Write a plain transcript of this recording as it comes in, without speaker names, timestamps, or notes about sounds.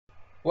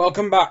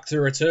Welcome back to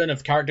the return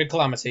of Character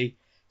Calamity.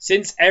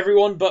 Since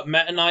everyone but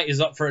Meta Knight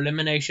is up for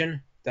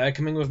elimination, they're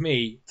coming with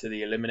me to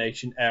the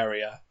elimination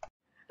area.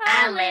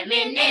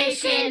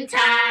 Elimination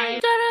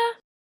time!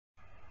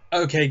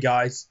 Okay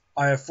guys,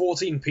 I have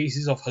 14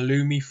 pieces of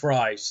halloumi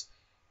fries.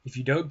 If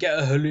you don't get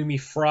a halloumi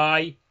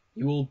fry,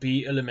 you will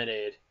be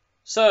eliminated.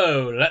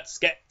 So, let's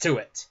get to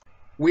it.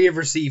 We have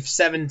received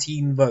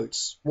 17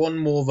 votes, one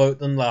more vote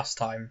than last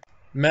time.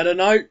 Meta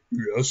Knight?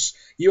 Yes.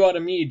 You had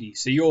immunity,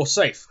 so you're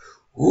safe.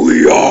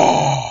 We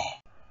are!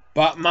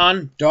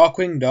 Batman,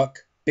 Darkwing Duck,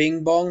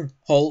 Bing Bong,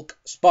 Hulk,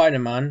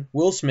 Spider-Man,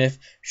 Will Smith,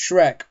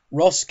 Shrek,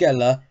 Ross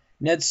Geller,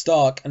 Ned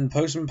Stark and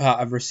Postman Pat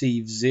have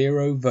received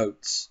 0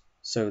 votes,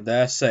 so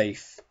they're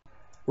safe.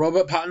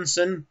 Robert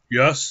Pattinson?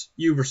 Yes,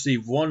 you've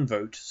received 1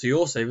 vote, so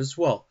you're safe as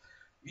well.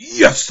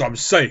 Yes, I'm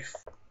safe!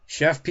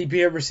 Chef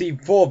PP have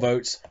received 4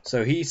 votes,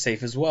 so he's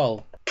safe as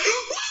well.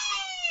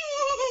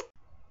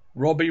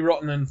 Robbie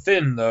Rotten and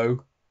Finn,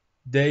 though,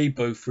 they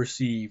both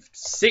received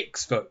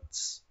 6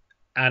 votes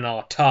and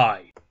are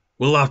tied.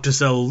 We'll have to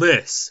settle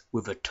this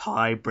with a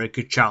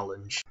tiebreaker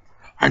challenge.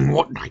 And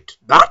what might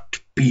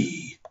that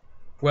be?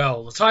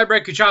 Well, the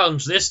tiebreaker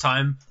challenge this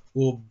time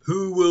will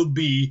who will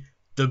be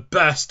the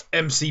best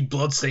MC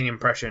Bloodstain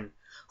impression.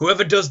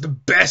 Whoever does the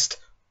best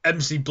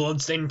MC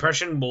Bloodstain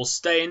impression will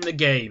stay in the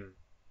game.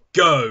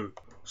 Go!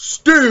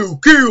 Steal,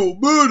 kill,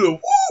 murder,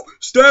 woo!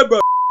 Stab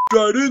a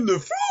right in the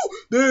throat,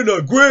 then I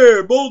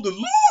grab all the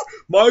loot.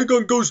 My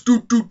gun goes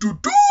doot doot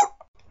doot doot.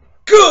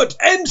 Good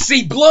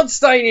MC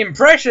Bloodstain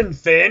impression,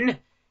 Finn.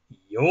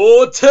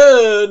 Your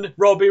turn,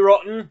 Robbie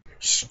Rotten.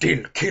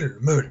 Steal, kill,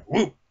 murder,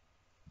 woo!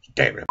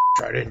 Stab a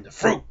right in the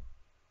throat,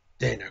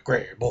 then I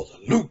grab all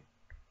the loot.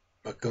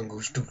 My gun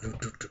goes doot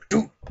doot doot doot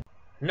doot.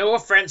 No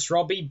offense,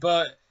 Robbie,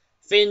 but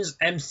Finn's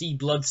MC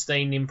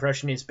Bloodstain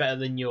impression is better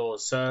than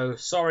yours, so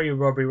sorry,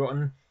 Robbie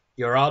Rotten,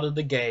 you're out of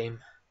the game.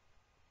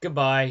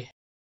 Goodbye.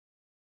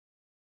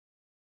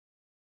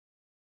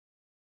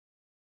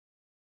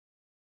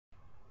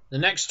 The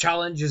next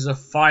challenge is a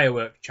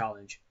firework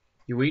challenge.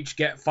 You each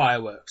get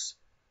fireworks.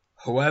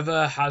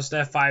 Whoever has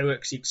their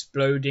fireworks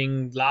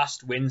exploding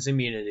last wins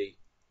immunity.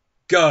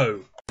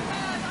 Go!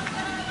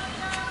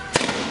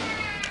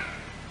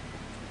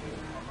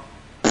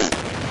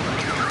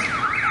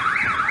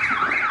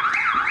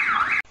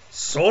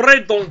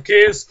 Sorry,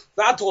 donkeys,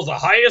 that was the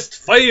highest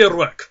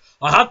firework.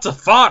 I had to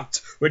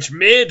fart, which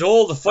made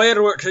all the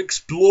fireworks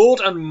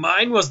explode, and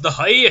mine was the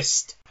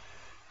highest.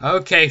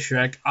 Okay,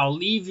 Shrek, I'll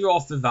leave you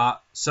off with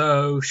that.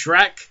 So,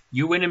 Shrek,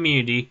 you win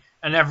immunity,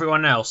 and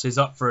everyone else is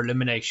up for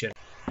elimination.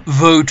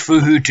 Vote for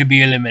who to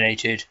be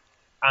eliminated.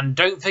 And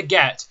don't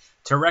forget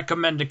to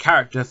recommend a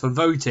character for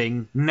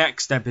voting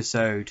next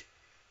episode.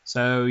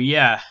 So,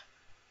 yeah,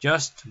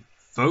 just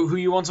vote who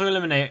you want to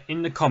eliminate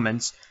in the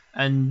comments,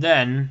 and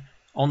then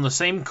on the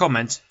same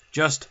comment,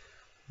 just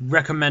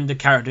recommend a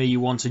character you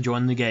want to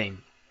join the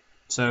game.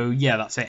 So yeah, that's it.